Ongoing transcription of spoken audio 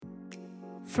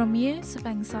From years of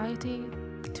anxiety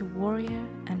to warrior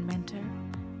and mentor,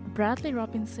 Bradley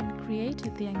Robinson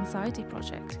created the Anxiety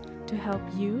Project to help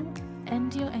you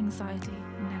end your anxiety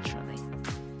naturally.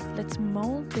 Let's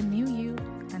mold the new you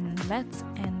and let's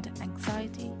end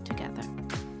anxiety together.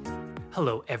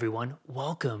 Hello, everyone.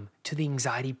 Welcome to the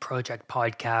Anxiety Project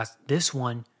podcast. This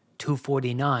one,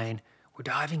 249, we're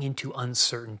diving into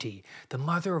uncertainty, the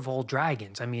mother of all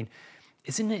dragons. I mean,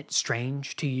 isn't it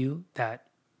strange to you that,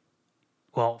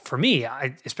 well, for me,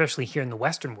 especially here in the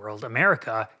Western world,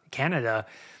 America, Canada,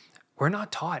 we're not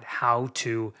taught how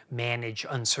to manage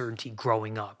uncertainty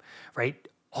growing up, right?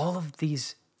 All of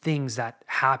these things that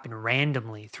happen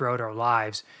randomly throughout our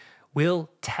lives will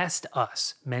test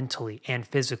us mentally and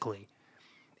physically.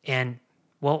 And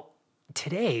well,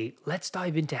 today, let's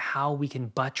dive into how we can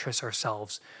buttress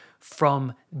ourselves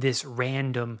from this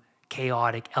random,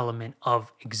 chaotic element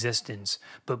of existence.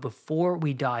 But before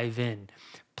we dive in,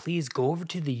 please go over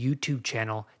to the YouTube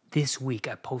channel. This week,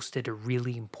 I posted a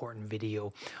really important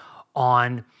video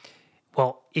on,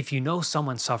 well, if you know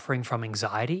someone suffering from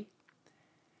anxiety,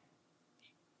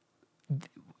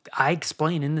 I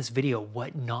explain in this video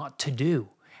what not to do,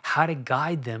 how to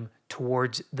guide them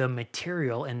towards the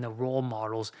material and the role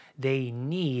models they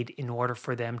need in order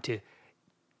for them to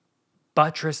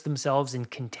buttress themselves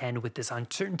and contend with this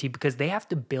uncertainty, because they have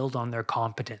to build on their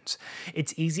competence.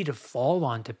 It's easy to fall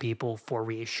onto people for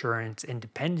reassurance and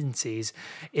dependencies.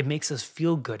 It makes us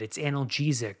feel good. It's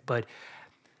analgesic, but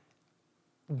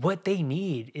what they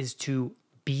need is to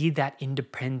be that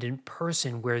independent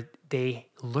person where they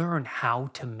learn how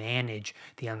to manage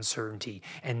the uncertainty.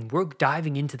 And we're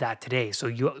diving into that today. So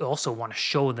you also want to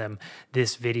show them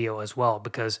this video as well,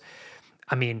 because,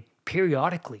 I mean,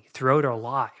 periodically throughout our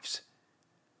lives,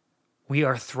 we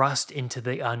are thrust into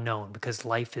the unknown because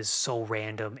life is so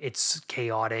random, it's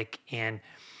chaotic, and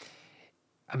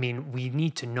I mean, we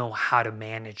need to know how to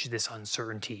manage this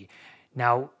uncertainty.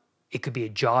 Now, it could be a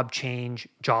job change,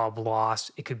 job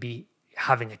loss, it could be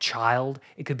having a child,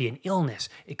 it could be an illness,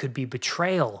 it could be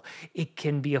betrayal, it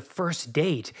can be a first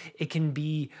date, it can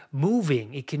be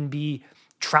moving, it can be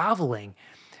traveling.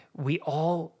 We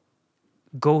all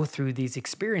go through these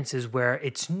experiences where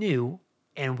it's new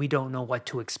and we don't know what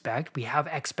to expect. We have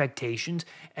expectations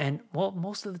and, well,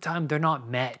 most of the time they're not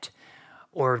met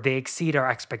or they exceed our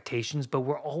expectations, but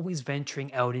we're always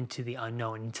venturing out into the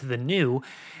unknown, into the new,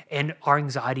 and our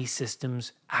anxiety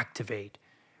systems activate,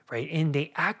 right? And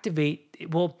they activate,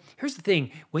 well, here's the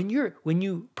thing, when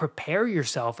you prepare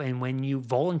yourself and when you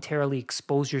voluntarily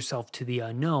expose yourself to the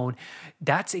unknown,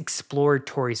 that's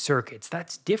exploratory circuits.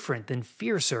 That's different than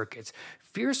fear circuits.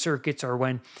 Fear circuits are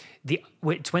when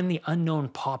the unknown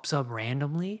pops up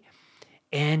randomly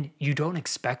and you don't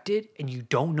expect it and you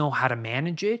don't know how to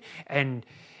manage it, and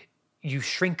you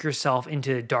shrink yourself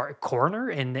into a dark corner,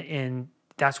 and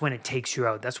that's when it takes you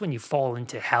out. That's when you fall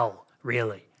into hell,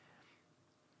 really.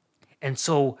 And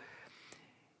so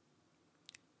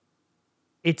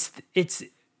it's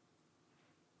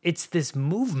this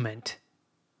movement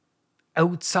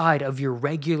outside of your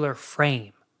regular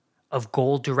frame of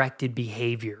goal-directed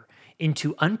behavior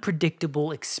into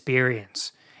unpredictable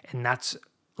experience, and that's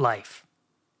life.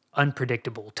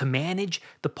 Unpredictable. To manage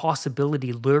the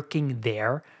possibility lurking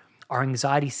there, our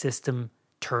anxiety system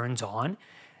turns on.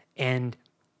 And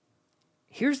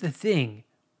here's the thing.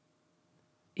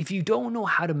 If you don't know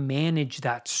how to manage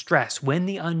that stress when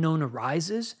the unknown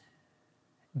arises,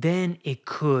 then it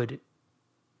could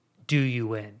do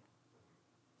you in.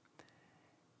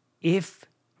 If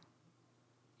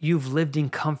you've lived in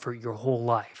comfort your whole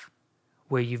life,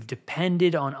 where you've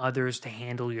depended on others to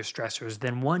handle your stressors,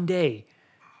 then one day,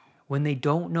 when they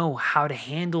don't know how to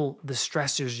handle the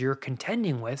stressors you're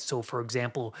contending with, so for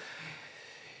example,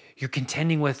 you're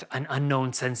contending with an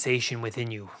unknown sensation within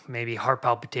you, maybe heart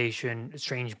palpitation,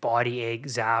 strange body ache,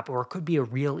 zap, or it could be a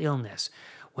real illness.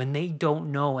 When they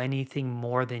don't know anything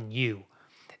more than you,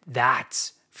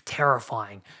 that's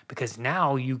terrifying, because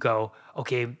now you go,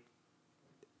 okay,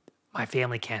 my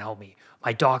family can't help me.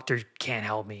 My doctor can't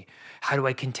help me. How do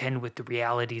I contend with the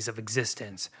realities of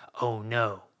existence? Oh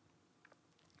no.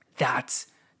 That's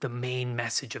the main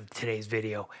message of today's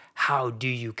video. How do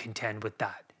you contend with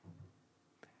that?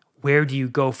 Where do you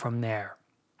go from there?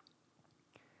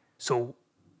 So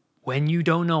when you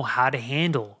don't know how to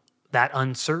handle that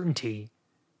uncertainty,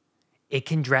 it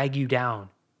can drag you down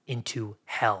into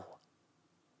hell.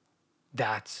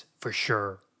 That's for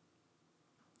sure.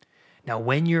 Now,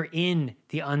 when you're in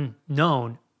the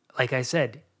unknown, like I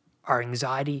said, our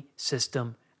anxiety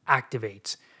system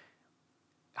activates.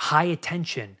 High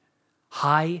attention,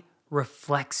 high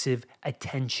reflexive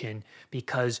attention,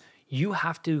 because you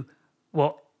have to,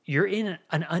 well, you're in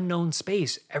an unknown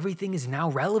space. Everything is now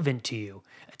relevant to you.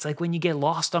 It's like when you get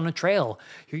lost on a trail.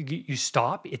 You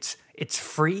stop. It's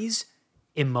freeze,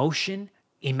 emotion,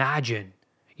 imagine.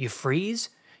 You freeze,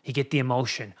 you get the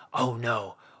emotion. Oh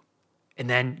no. And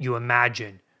then you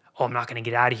imagine, oh, I'm not going to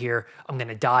get out of here. I'm going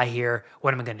to die here.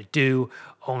 What am I going to do?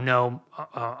 Oh no,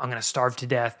 I'm going to starve to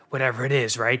death. Whatever it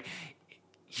is, right?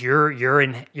 You're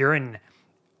in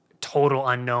total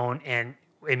unknown, and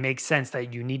it makes sense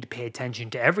that you need to pay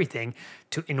attention to everything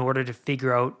in order to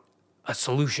figure out a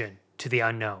solution to the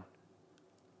unknown.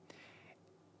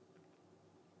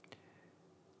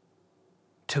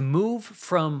 To move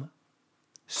from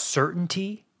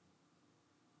certainty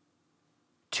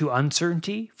to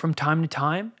uncertainty from time to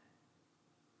time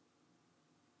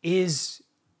is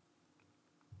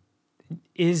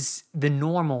the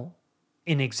normal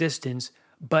in existence,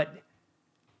 but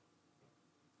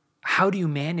how do you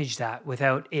manage that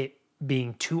without it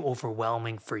being too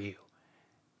overwhelming for you?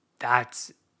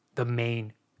 That's the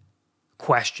main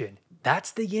question.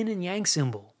 That's the yin and yang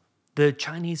symbol, the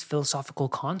Chinese philosophical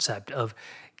concept of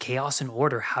chaos and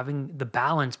order, having the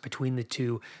balance between the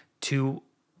two to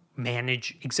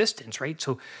manage existence, right?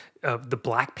 So the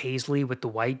black paisley with the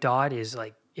white dot is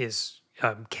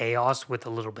chaos with a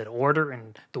little bit of order,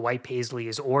 and the white paisley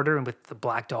is order, and with the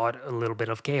black dot a little bit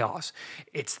of chaos.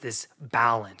 It's this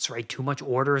balance, right? Too much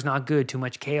order is not good, too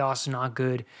much chaos is not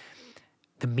good.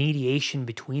 The mediation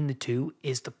between the two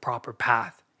is the proper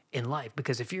path in life,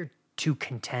 because if you're too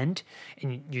content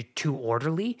and you're too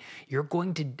orderly, you're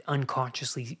going to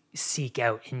unconsciously seek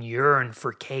out and yearn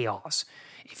for chaos.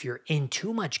 If you're in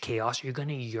too much chaos, you're going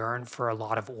to yearn for a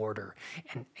lot of order.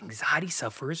 And anxiety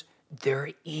sufferers,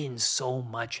 they're in so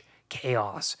much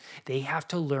chaos. They have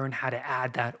to learn how to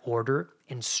add that order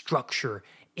and structure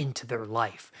into their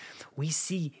life. We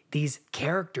see these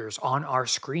characters on our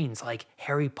screens like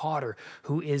Harry Potter,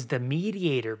 who is the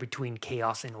mediator between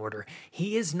chaos and order.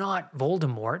 He is not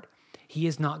Voldemort. He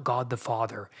is not God the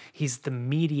Father. He's the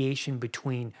mediation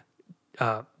between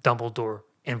Dumbledore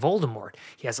and Voldemort.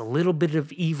 He has a little bit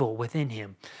of evil within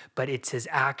him, but it's his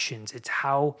actions. It's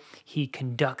how he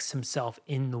conducts himself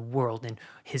in the world and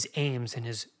his aims and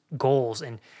his goals,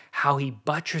 and how he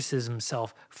buttresses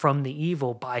himself from the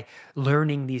evil by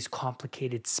learning these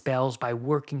complicated spells, by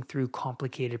working through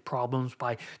complicated problems,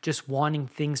 by just wanting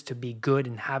things to be good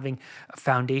and having a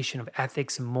foundation of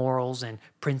ethics and morals and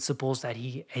principles that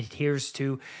he adheres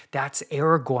to. That's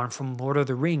Aragorn from Lord of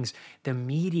the Rings, the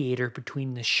mediator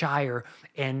between the Shire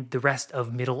and the rest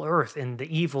of Middle Earth and the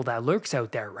evil that lurks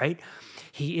out there, right?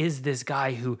 He is this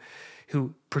guy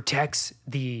who protects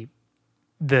the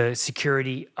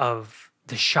security of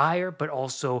the Shire, but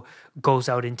also goes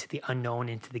out into the unknown,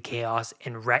 into the chaos,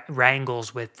 and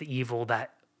wrangles with the evil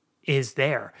that is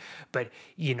there. But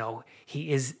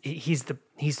he's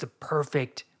the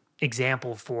perfect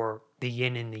example for the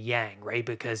yin and the yang, right?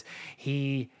 Because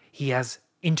he has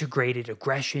integrated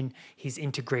aggression, he's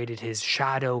integrated his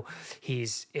shadow,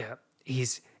 he's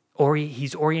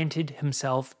oriented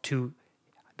himself to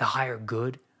the higher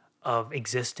good of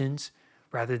existence,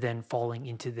 rather than falling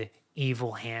into the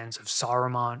evil hands of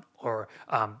Sauron,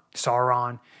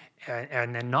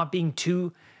 and then not being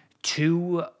too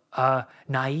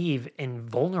naive and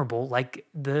vulnerable like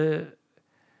the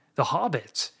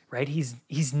hobbits, right?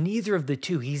 He's neither of the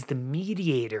two. He's the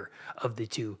mediator of the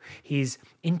two. He's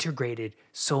integrated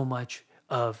so much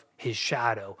of his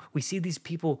shadow. We see these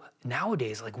people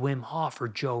nowadays like Wim Hof or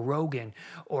Joe Rogan,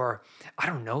 or I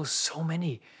don't know, so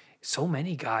many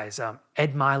guys,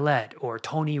 Ed Milet or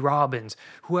Tony Robbins,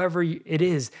 whoever it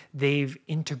is, they've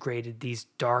integrated these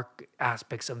dark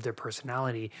aspects of their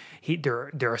personality.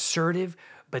 They're assertive,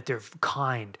 but they're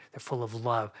kind. They're full of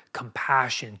love,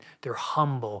 compassion. They're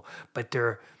humble, but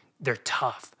they're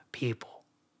tough people,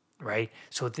 right?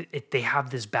 So they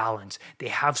have this balance. They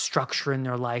have structure in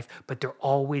their life, but they're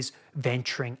always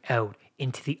venturing out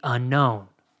into the unknown.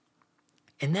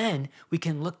 And then we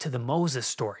can look to the Moses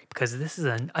story, because this is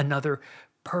another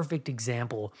perfect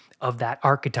example of that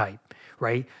archetype,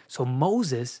 right? So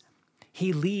Moses,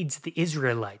 he leads the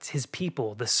Israelites, his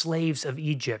people, the slaves of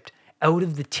Egypt, out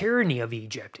of the tyranny of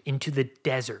Egypt into the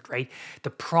desert, right?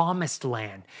 The promised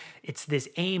land. It's this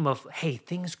aim of, hey,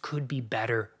 things could be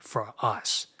better for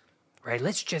us, right?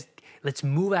 Let's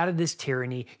move out of this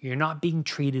tyranny. You're not being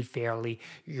treated fairly.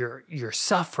 You're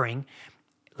suffering.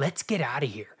 Let's get out of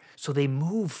here. So they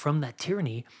move from that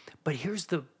tyranny, but here's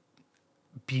the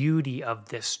beauty of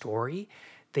this story.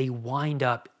 They wind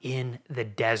up in the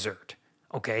desert,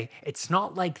 okay? It's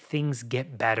not like things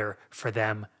get better for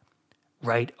them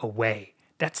right away.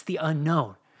 That's the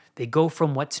unknown. They go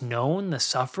from what's known, the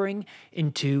suffering,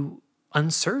 into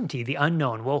uncertainty, the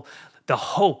unknown, well, the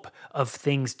hope of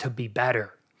things to be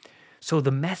better. So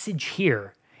the message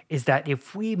here is that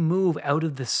if we move out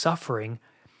of the suffering,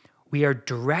 we are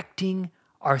directing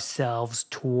ourselves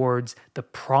towards the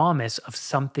promise of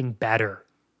something better.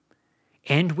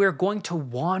 And we're going to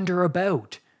wander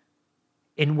about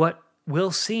in what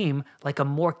will seem like a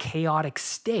more chaotic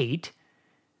state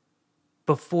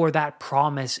before that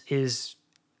promise is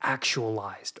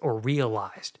actualized or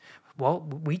realized. Well,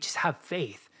 we just have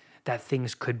faith that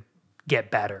things could get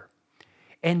better.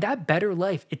 And that better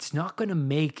life, it's not going to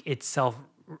make itself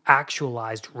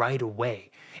actualized right away.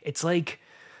 It's like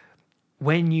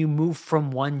when you move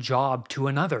from one job to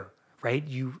another, right?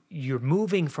 You're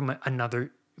moving from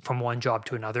one job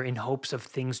to another in hopes of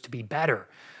things to be better.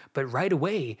 But right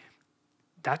away,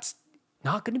 that's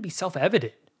not going to be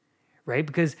self-evident, right?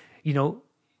 Because,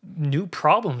 new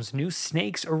problems, new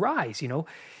snakes arise,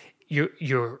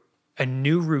 a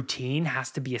new routine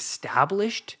has to be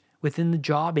established within the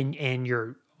job and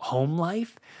your home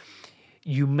life.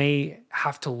 You may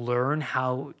have to learn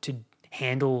how to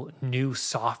handle new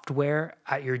software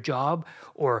at your job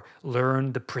or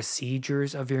learn the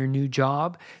procedures of your new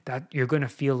job. That you're going to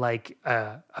feel like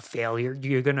a failure.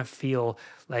 You're going to feel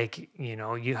like,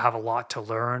 you have a lot to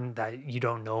learn, that you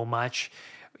don't know much.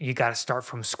 You got to start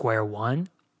from square one,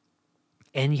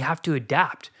 and you have to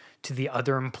adapt to the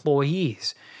other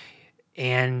employees.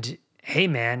 And hey,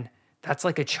 man, that's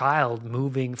like a child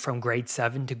moving from grade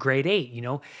 7 to grade 8.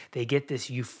 They get this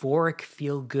euphoric,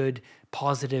 feel good,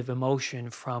 positive emotion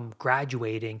from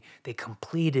graduating. They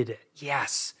completed it.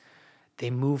 Yes. They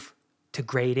move to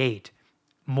grade 8.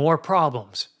 More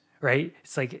problems, right?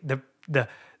 It's like the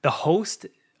host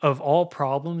of all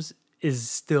problems is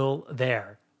still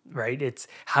there, right? It's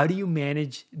how do you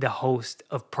manage the host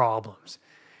of problems?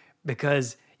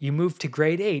 Because you move to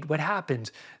grade 8, what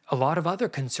happens? A lot of other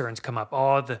concerns come up.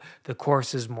 Oh, the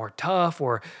course is more tough,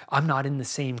 or I'm not in the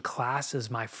same class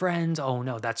as my friends. Oh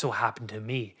no, that's what happened to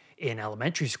me in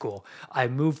elementary school. I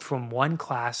moved from one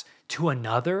class to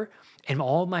another, and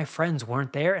all my friends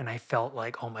weren't there, and I felt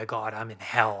like, oh my God, I'm in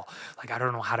hell. Like, I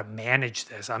don't know how to manage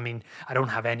this. I mean, I don't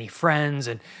have any friends,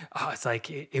 and it's like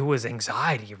it was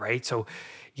anxiety, right? So,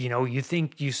 you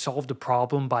think you solved a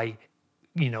problem by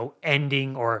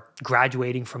ending or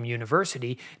graduating from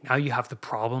university. Now you have the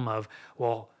problem of,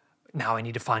 well, now I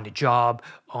need to find a job.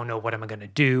 Oh no, what am I going to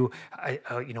do?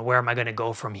 Where am I going to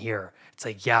go from here? It's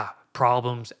like, yeah,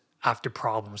 problems after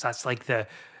problems. That's like the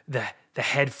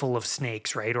head full of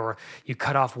snakes, right? Or you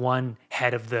cut off one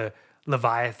head of the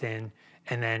Leviathan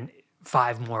and then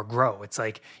 5 more grow. It's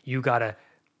like you gotta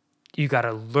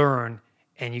learn,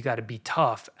 and you gotta be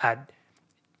tough at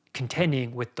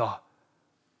contending with the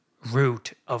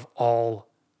root of all,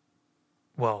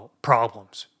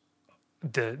 problems,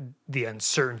 the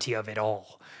uncertainty of it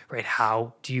all, right?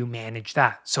 How do you manage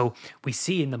that? So we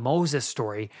see in the Moses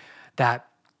story that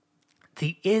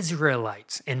the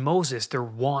Israelites and Moses, they're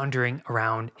wandering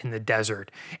around in the desert,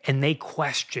 and they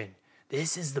question.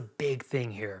 This is the big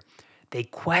thing here. They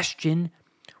question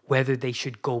whether they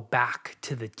should go back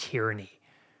to the tyranny.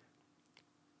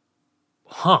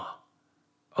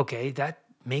 Okay, that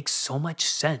makes so much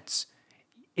sense.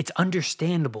 It's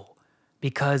understandable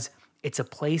because it's a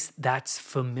place that's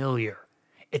familiar.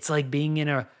 It's like being in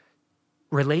a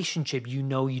relationship you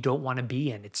don't want to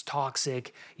be in. It's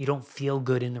toxic. You don't feel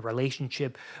good in the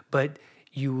relationship, but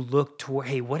you look toward,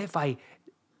 hey, what if I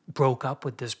broke up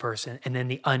with this person? And then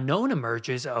the unknown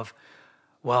emerges of,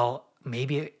 well,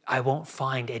 maybe I won't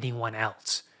find anyone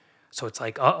else. So it's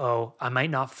like, I might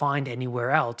not find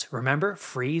anywhere else. Remember,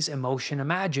 freeze, emotion,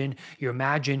 imagine. You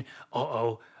imagine,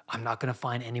 I'm not going to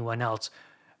find anyone else.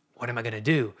 What am I going to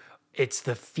do? It's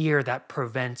the fear that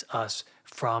prevents us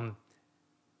from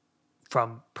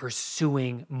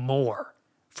pursuing more,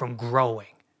 from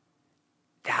growing.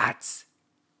 That's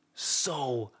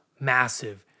so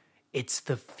massive. It's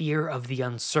the fear of the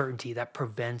uncertainty that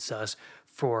prevents us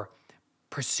for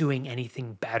pursuing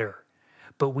anything better.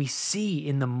 But we see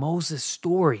in the Moses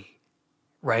story,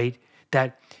 right,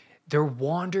 that they're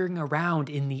wandering around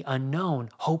in the unknown,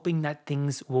 hoping that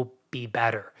things will be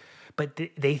better. But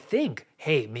they think,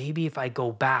 hey, maybe if I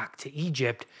go back to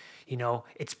Egypt,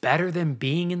 it's better than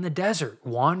being in the desert,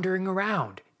 wandering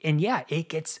around. And yeah, it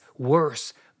gets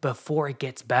worse before it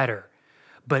gets better.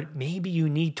 But maybe you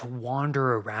need to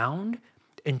wander around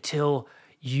until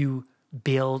you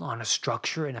build on a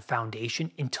structure and a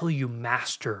foundation, until you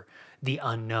master the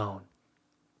unknown.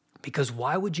 Because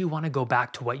why would you want to go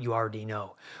back to what you already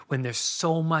know when there's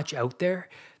so much out there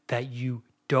that you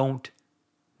don't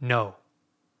know?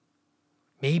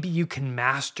 Maybe you can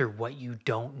master what you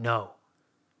don't know.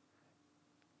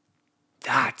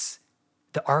 That's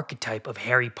the archetype of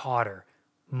Harry Potter,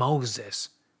 Moses,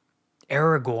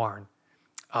 Aragorn,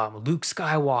 Luke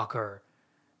Skywalker,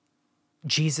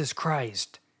 Jesus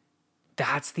Christ.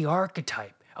 That's the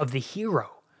archetype of the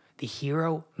hero. The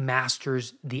hero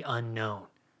masters the unknown.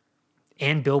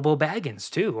 And Bilbo Baggins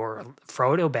too, or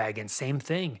Frodo Baggins, same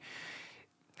thing.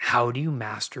 How do you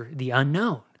master the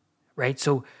unknown, right?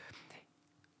 So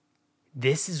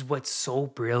this is what's so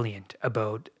brilliant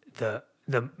about the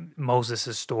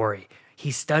Moses' story.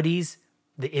 He studies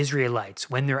the Israelites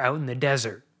when they're out in the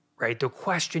desert, right? They're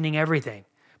questioning everything.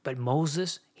 But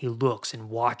Moses, he looks and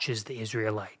watches the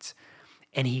Israelites,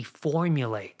 and he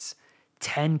formulates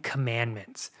 10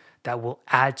 commandments that will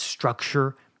add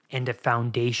structure and a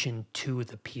foundation to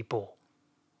the people.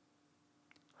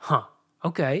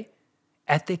 Okay.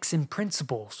 Ethics and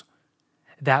principles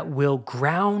that will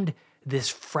ground this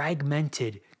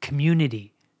fragmented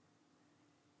community.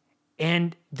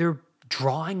 And they're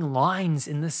drawing lines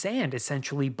in the sand,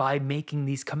 essentially, by making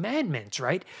these commandments,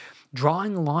 right?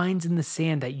 Drawing lines in the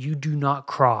sand that you do not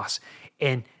cross.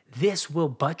 And this will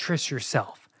buttress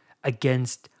yourself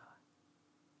against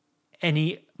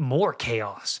any more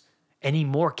chaos.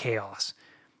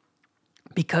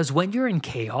 Because when you're in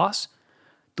chaos,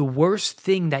 the worst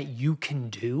thing that you can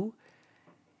do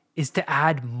is to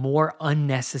add more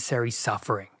unnecessary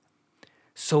suffering.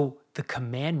 So the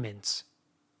commandments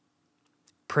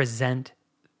present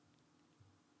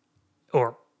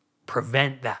or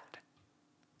prevent that.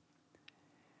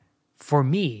 For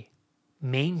me,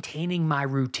 maintaining my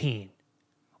routine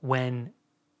when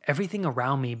everything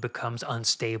around me becomes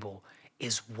unstable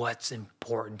is what's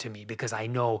important to me, because I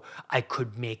know I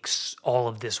could make all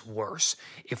of this worse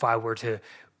if I were to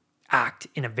act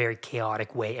in a very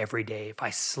chaotic way every day. If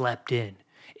I slept in,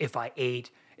 if I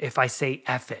ate, if I say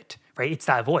F it, right? It's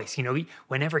that voice,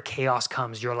 whenever chaos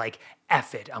comes, you're like,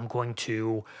 F it, I'm going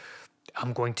to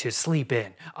sleep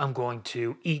in. I'm going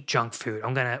to eat junk food.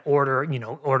 I'm going to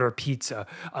order pizza.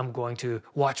 I'm going to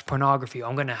watch pornography.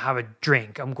 I'm going to have a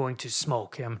drink. I'm going to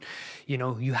smoke.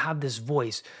 You have this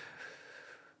voice.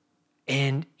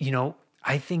 And,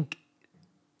 I think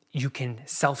you can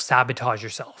self-sabotage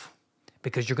yourself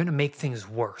because you're going to make things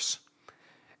worse.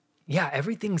 Yeah,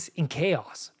 everything's in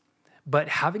chaos. But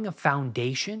having a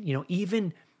foundation,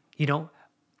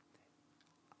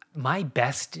 my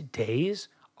best days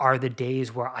are the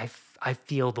days where I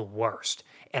feel the worst,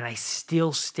 and I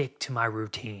still stick to my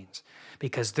routines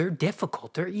because they're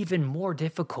difficult. They're even more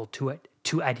difficult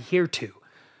to adhere to,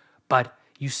 but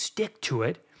you stick to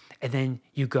it, and then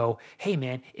you go, hey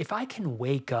man, if I can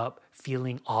wake up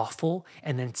feeling awful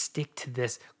and then stick to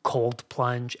this cold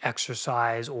plunge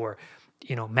exercise or,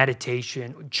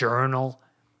 meditation, journal,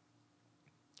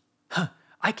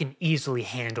 I can easily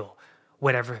handle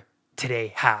whatever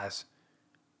today has.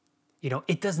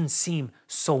 It doesn't seem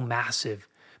so massive,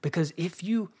 because if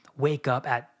you wake up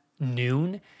at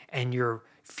noon and you're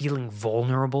feeling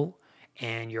vulnerable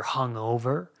and you're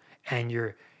hungover and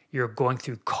you're going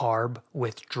through carb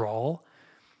withdrawal,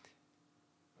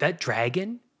 that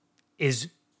dragon is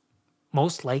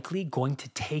most likely going to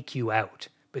take you out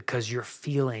because you're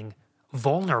feeling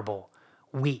vulnerable,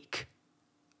 weak,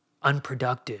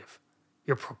 unproductive.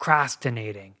 You're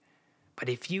procrastinating. But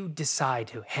if you decide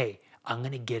to, hey, I'm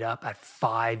going to get up at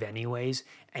 5 anyways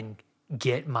and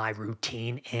get my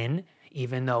routine in,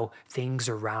 even though things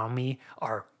around me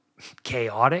are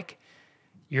chaotic,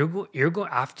 you're going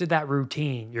after that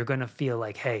routine, you're going to feel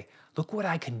like, hey, look what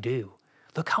I can do.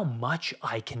 Look how much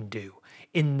I can do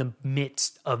in the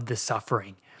midst of the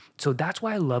suffering. So that's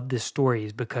why I love this story,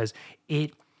 is because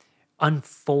it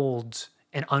unfolds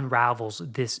and unravels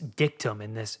this dictum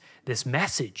and this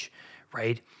message,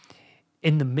 right?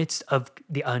 In the midst of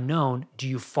the unknown, do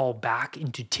you fall back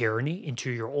into tyranny,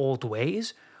 into your old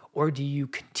ways, or do you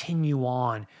continue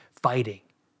on fighting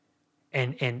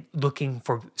and looking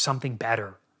for something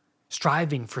better,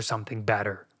 striving for something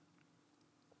better?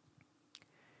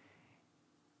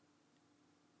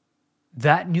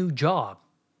 That new job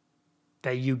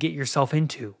that you get yourself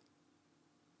into,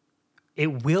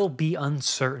 it will be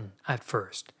uncertain at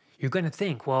first. You're going to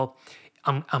think, well,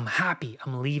 I'm happy,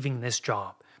 I'm leaving this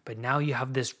job. But now you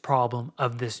have this problem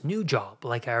of this new job,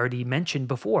 like I already mentioned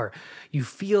before. You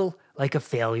feel like a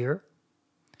failure.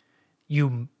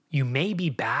 You may be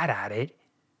bad at it,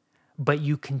 but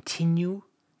you continue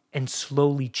and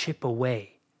slowly chip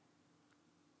away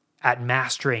at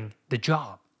mastering the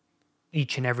job.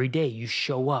 Each and every day you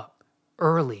show up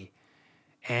early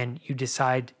and you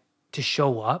decide to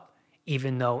show up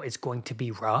even though it's going to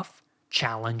be rough,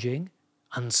 challenging,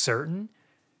 uncertain.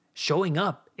 Showing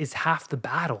up is half the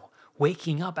battle.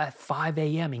 Waking up at 5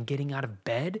 a.m. and getting out of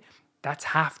bed That's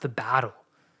half the battle,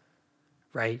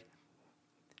 right?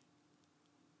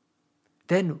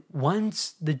 Then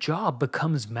once the job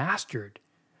becomes mastered,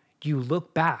 you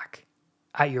look back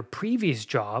at your previous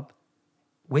job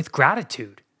with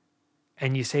gratitude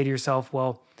and you say to yourself,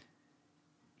 well,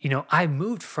 I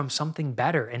moved from something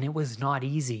better and it was not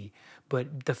easy,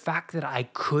 but the fact that I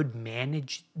could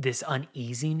manage this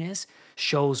uneasiness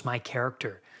shows my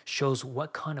character, shows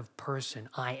what kind of person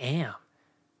I am.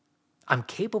 I'm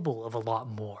capable of a lot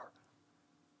more.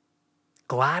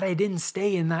 Glad I didn't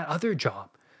stay in that other job.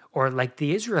 Or like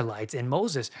the Israelites and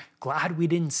Moses, glad we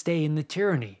didn't stay in the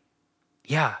tyranny.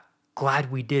 Yeah,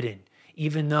 glad we didn't,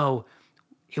 even though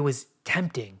it was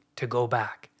tempting to go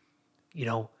back.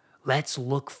 Let's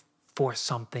look for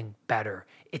something better.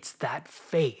 It's that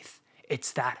faith.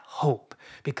 It's that hope.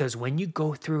 Because when you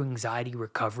go through anxiety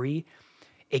recovery,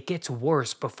 it gets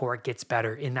worse before it gets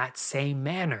better in that same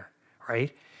manner,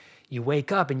 right? You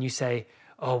wake up and you say,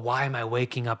 oh, why am I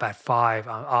waking up at 5?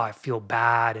 I feel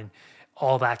bad and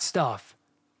all that stuff.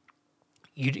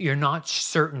 You're not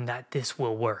certain that this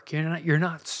will work. You're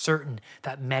not certain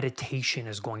that meditation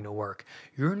is going to work.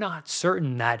 You're not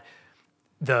certain that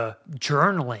the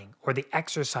journaling or the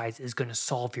exercise is going to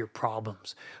solve your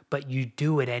problems, but you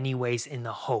do it anyways in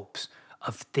the hopes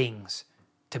of things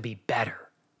to be better.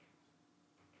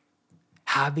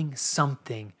 Having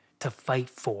something to fight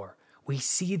for. We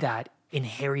see that in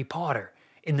Harry Potter,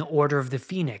 in the Order of the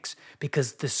Phoenix,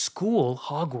 because the school,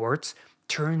 Hogwarts,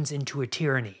 turns into a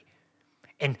tyranny.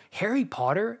 And Harry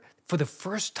Potter, for the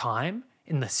first time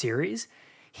in the series,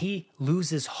 he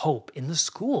loses hope in the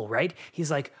school, right? He's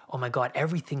like, oh my God,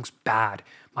 everything's bad.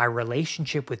 My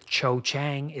relationship with Cho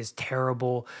Chang is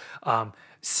terrible.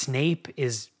 Snape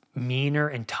is meaner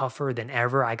and tougher than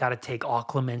ever. I got to take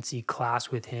occlumency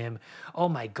class with him. Oh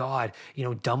my God,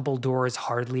 Dumbledore is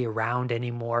hardly around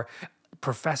anymore.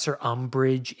 Professor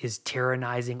Umbridge is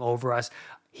tyrannizing over us.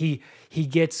 He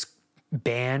gets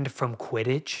banned from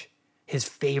Quidditch, his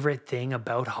favorite thing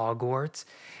about Hogwarts.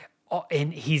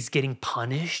 And he's getting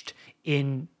punished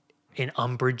in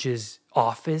Umbridge's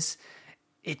office.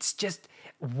 It's just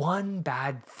one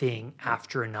bad thing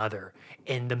after another.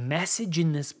 And the message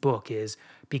in this book is,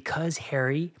 because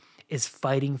Harry is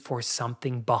fighting for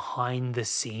something behind the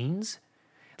scenes,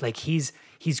 like he's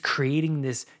creating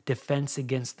this Defense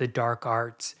Against the Dark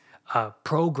Arts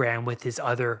program with his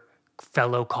other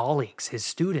fellow colleagues, his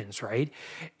students, right?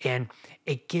 And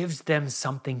it gives them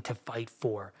something to fight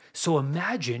for. So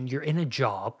imagine you're in a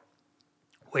job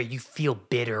where you feel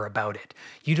bitter about it.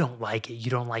 You don't like it. You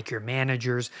don't like your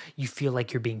managers. You feel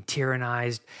like you're being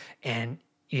tyrannized and,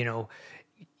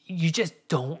 you just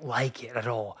don't like it at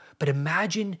all. But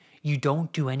imagine you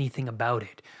don't do anything about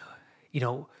it.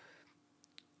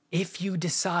 If you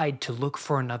decide to look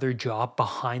for another job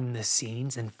behind the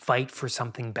scenes and fight for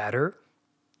something better,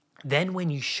 then when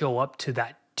you show up to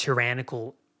that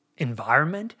tyrannical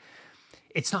environment,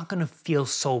 it's not going to feel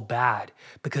so bad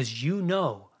because you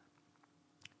know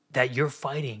that you're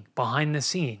fighting behind the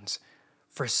scenes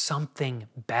for something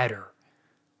better.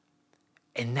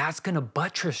 And that's going to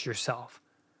buttress yourself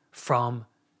from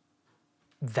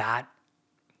that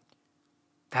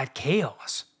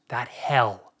chaos, that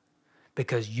hell,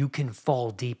 because you can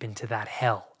fall deep into that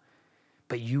hell.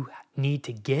 But you need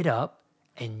to get up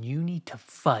and you need to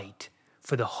fight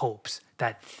for the hopes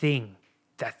that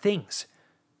things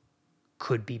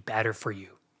could be better for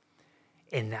you.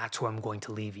 And that's where I'm going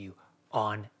to leave you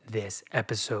on this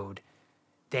episode.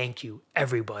 Thank you,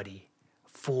 everybody,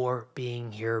 for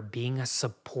being here, being a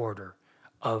supporter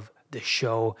of the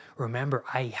show. Remember,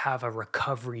 I have a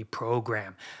recovery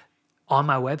program on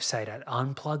my website at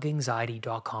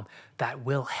unpluganxiety.com that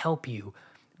will help you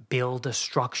build a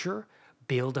structure,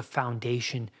 build a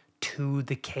foundation to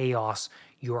the chaos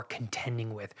you're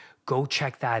contending with. Go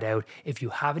check that out. If you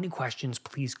have any questions,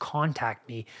 please contact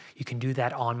me. You can do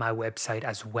that on my website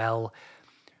as well.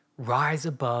 Rise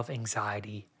above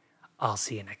anxiety. I'll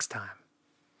see you next time.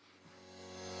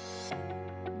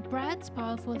 Brad's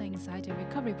Powerful Anxiety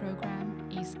Recovery Program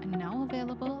is now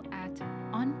available at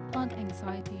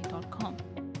unpluganxiety.com.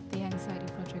 The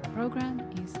Anxiety Project program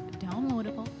is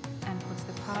downloadable and puts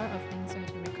the power of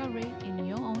anxiety recovery in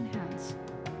your own hands.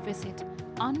 Visit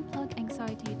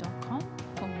unpluganxiety.com